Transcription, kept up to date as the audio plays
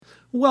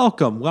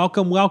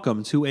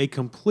Welcome to A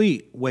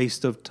Complete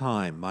Waste of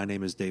Time. My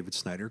name is David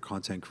Snyder,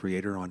 content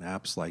creator on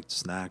apps like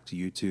Snack,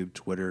 YouTube,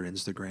 Twitter,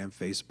 Instagram,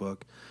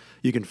 Facebook.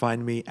 You can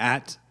find me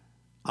at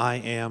I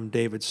am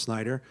David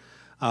Snyder.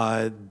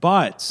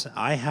 But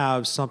I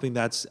have something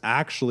that's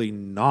actually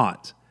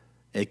not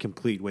a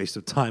complete waste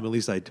of time. At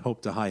least I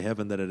hope to high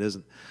heaven that it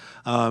isn't.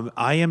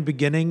 I am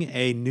beginning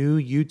a new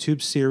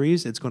YouTube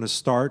series. It's going to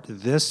start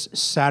this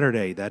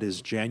Saturday. That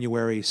is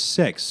January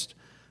 6th.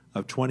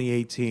 Of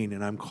 2018,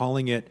 and I'm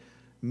calling it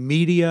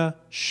Media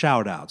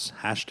Shoutouts,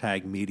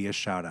 hashtag Media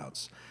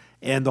Shoutouts.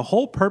 And the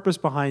whole purpose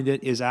behind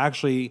it is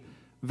actually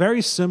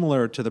very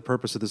similar to the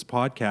purpose of this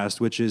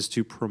podcast, which is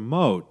to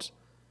promote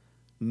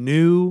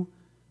new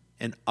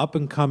and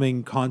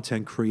up-and-coming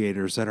content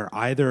creators that are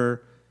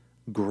either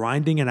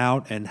grinding it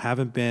out and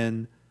haven't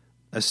been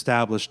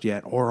established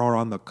yet or are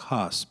on the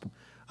cusp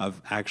of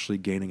actually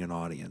gaining an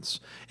audience.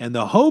 And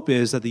the hope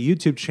is that the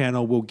YouTube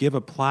channel will give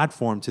a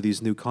platform to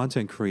these new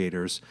content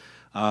creators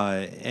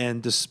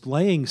and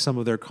displaying some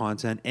of their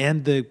content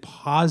and the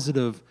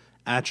positive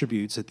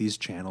attributes that these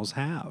channels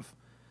have.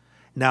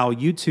 Now,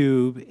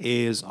 YouTube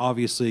is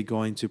obviously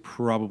going to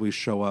probably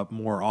show up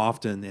more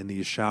often in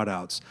these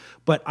shout-outs,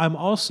 but I'm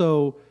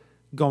also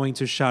going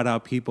to shout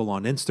out people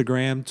on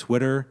Instagram,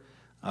 Twitter,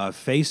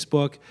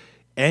 Facebook,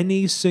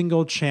 any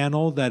single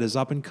channel that is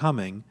up and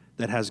coming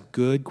that has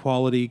good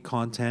quality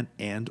content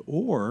and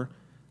or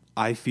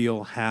I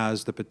feel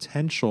has the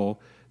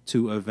potential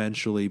to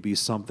eventually be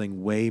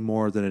something way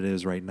more than it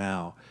is right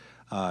now.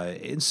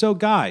 And so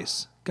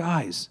guys,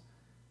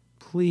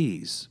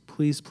 please,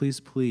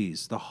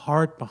 the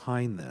heart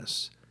behind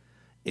this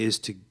is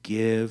to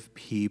give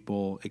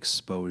people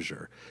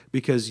exposure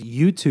because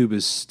YouTube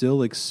is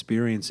still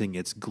experiencing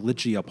its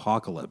glitchy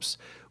apocalypse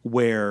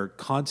where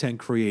content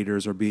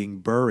creators are being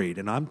buried,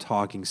 and I'm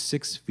talking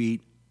 6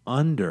 feet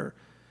under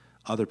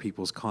other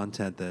people's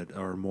content that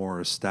are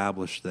more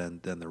established than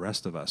the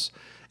rest of us.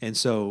 And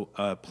so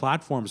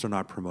platforms are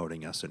not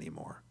promoting us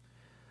anymore.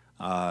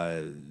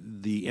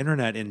 The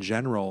internet in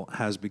general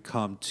has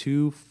become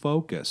too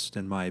focused,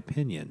 in my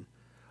opinion,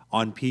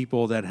 on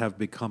people that have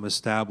become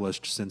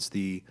established since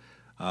the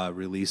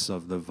release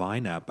of the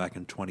Vine app back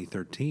in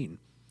 2013.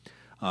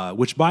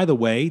 Which, by the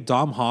way,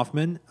 Dom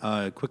Hoffman,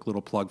 quick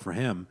little plug for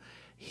him,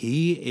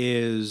 he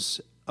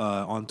is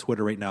on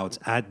Twitter right now. It's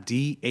at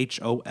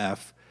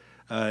DHOF.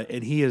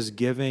 And he is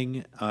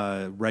giving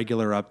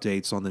regular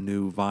updates on the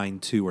new Vine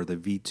 2 or the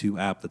V2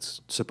 app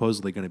that's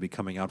supposedly going to be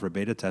coming out for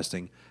beta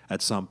testing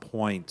at some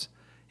point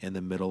in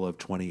the middle of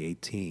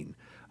 2018.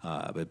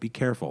 But be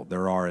careful.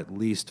 There are at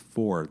least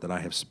 4 that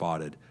I have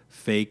spotted,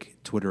 fake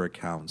Twitter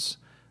accounts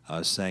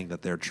saying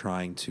that they're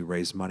trying to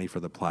raise money for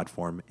the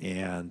platform.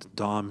 And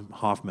Dom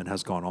Hoffman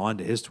has gone on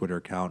to his Twitter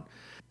account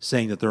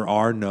saying that there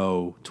are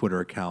no Twitter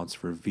accounts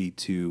for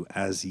V2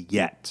 as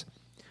yet.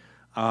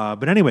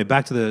 But anyway,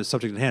 back to the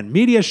subject at hand.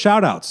 Media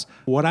shoutouts.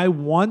 What I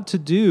want to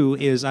do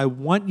is I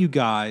want you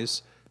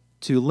guys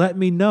to let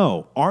me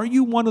know, are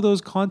you one of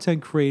those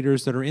content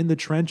creators that are in the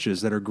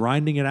trenches, that are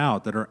grinding it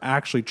out, that are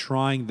actually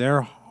trying their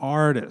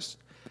hardest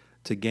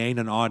to gain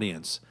an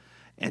audience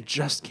and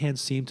just can't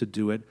seem to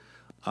do it,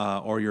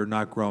 or you're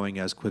not growing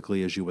as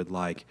quickly as you would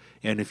like?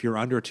 And if you're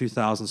under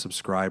 2,000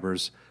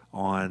 subscribers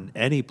on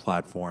any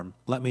platform,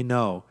 let me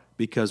know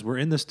because we're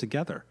in this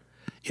together.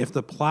 If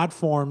the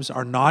platforms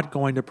are not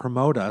going to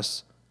promote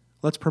us,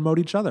 let's promote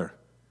each other.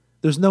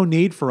 There's no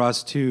need for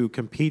us to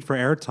compete for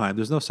airtime.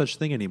 There's no such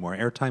thing anymore.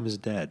 Airtime is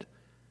dead.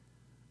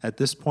 At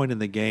this point in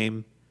the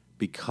game,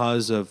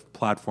 because of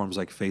platforms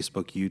like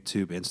Facebook,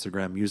 YouTube,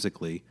 Instagram,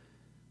 Musical.ly,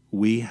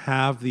 we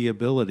have the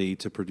ability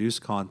to produce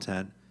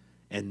content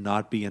and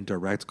not be in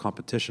direct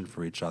competition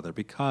for each other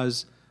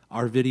because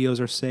our videos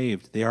are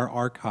saved. They are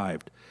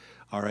archived.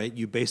 All right?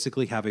 You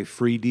basically have a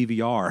free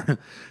DVR.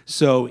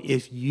 So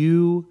if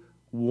you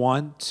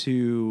want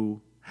to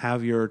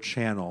have your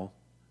channel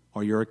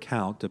or your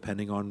account,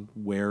 depending on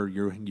where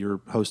you're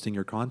posting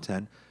your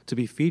content, to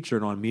be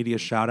featured on media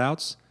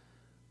shoutouts,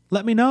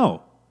 let me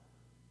know.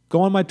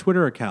 Go on my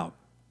Twitter account.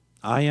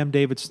 I am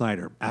David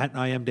Snyder. At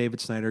I am David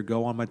Snyder.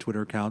 Go on my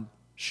Twitter account,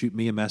 shoot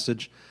me a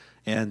message,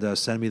 and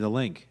send me the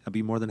link. I'd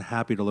be more than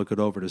happy to look it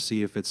over to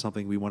see if it's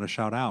something we want to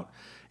shout out.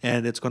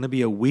 And it's going to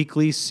be a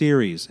weekly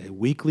series, a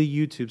weekly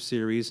YouTube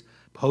series,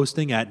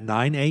 posting at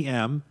 9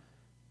 a.m.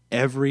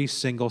 every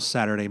single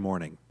Saturday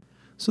morning.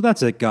 So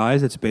that's it,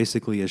 guys. It's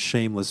basically a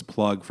shameless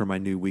plug for my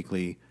new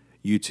weekly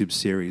YouTube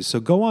series. So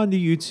go on to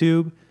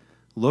YouTube,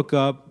 look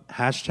up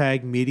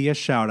hashtag media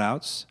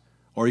shoutouts,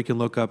 or you can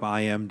look up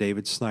I am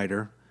David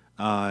Snyder,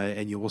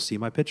 and you will see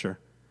my picture.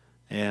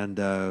 And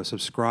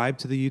subscribe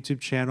to the YouTube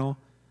channel.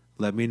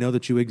 Let me know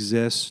that you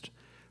exist.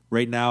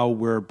 Right now,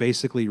 we're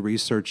basically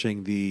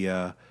researching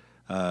the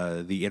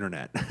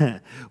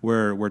internet.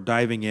 We're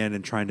diving in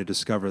and trying to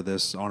discover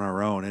this on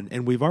our own.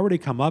 And we've already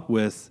come up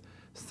with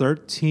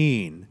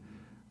 13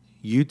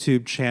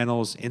 YouTube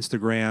channels,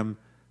 Instagram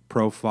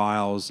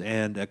profiles,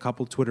 and a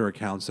couple Twitter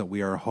accounts that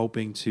we are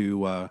hoping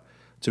to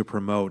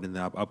promote in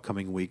the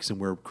upcoming weeks. And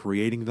we're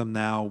creating them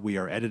now. We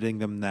are editing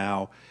them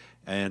now.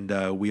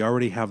 And we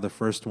already have the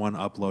first one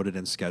uploaded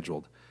and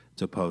scheduled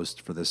to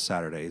post for this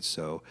Saturday.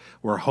 So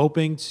we're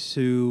hoping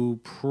to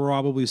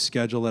probably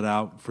schedule it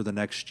out for the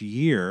next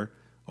year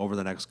over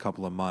the next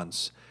couple of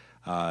months.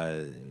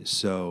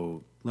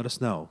 So let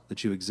us know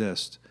that you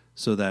exist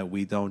so that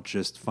we don't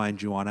just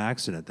find you on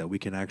accident, that we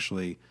can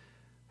actually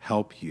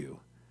help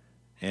you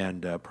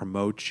and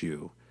promote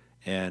you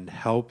and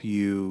help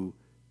you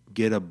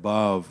get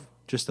above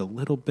just a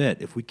little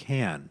bit, if we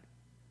can,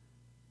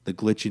 the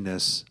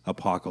glitchiness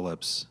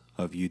apocalypse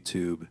of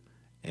YouTube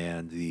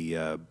and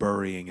the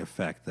burying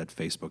effect that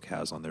Facebook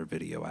has on their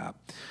video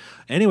app.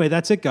 Anyway,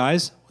 that's it,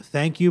 guys.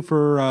 Thank you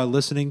for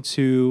listening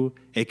to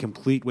a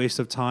complete waste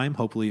of time.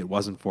 Hopefully it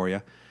wasn't for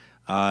you.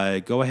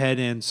 Go ahead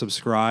and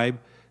subscribe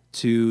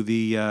to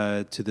the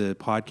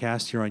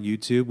podcast here on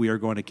YouTube. We are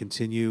going to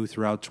continue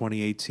throughout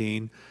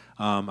 2018.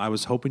 I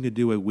was hoping to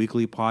do a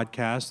weekly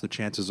podcast. The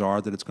chances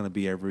are that it's going to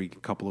be every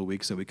couple of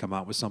weeks that we come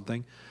out with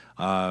something.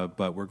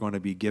 But we're going to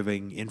be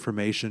giving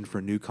information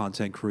for new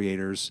content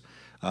creators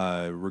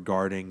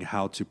regarding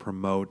how to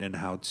promote and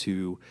how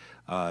to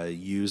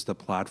use the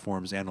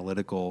platform's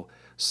analytical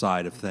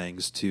side of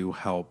things to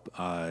help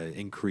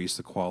increase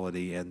the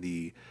quality and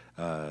the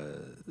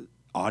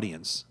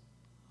audience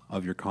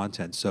of your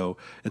content. So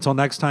until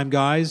next time,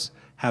 guys,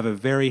 have a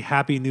very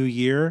happy new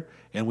year,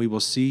 and we will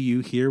see you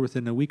here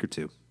within a week or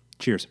two.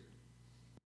 Cheers.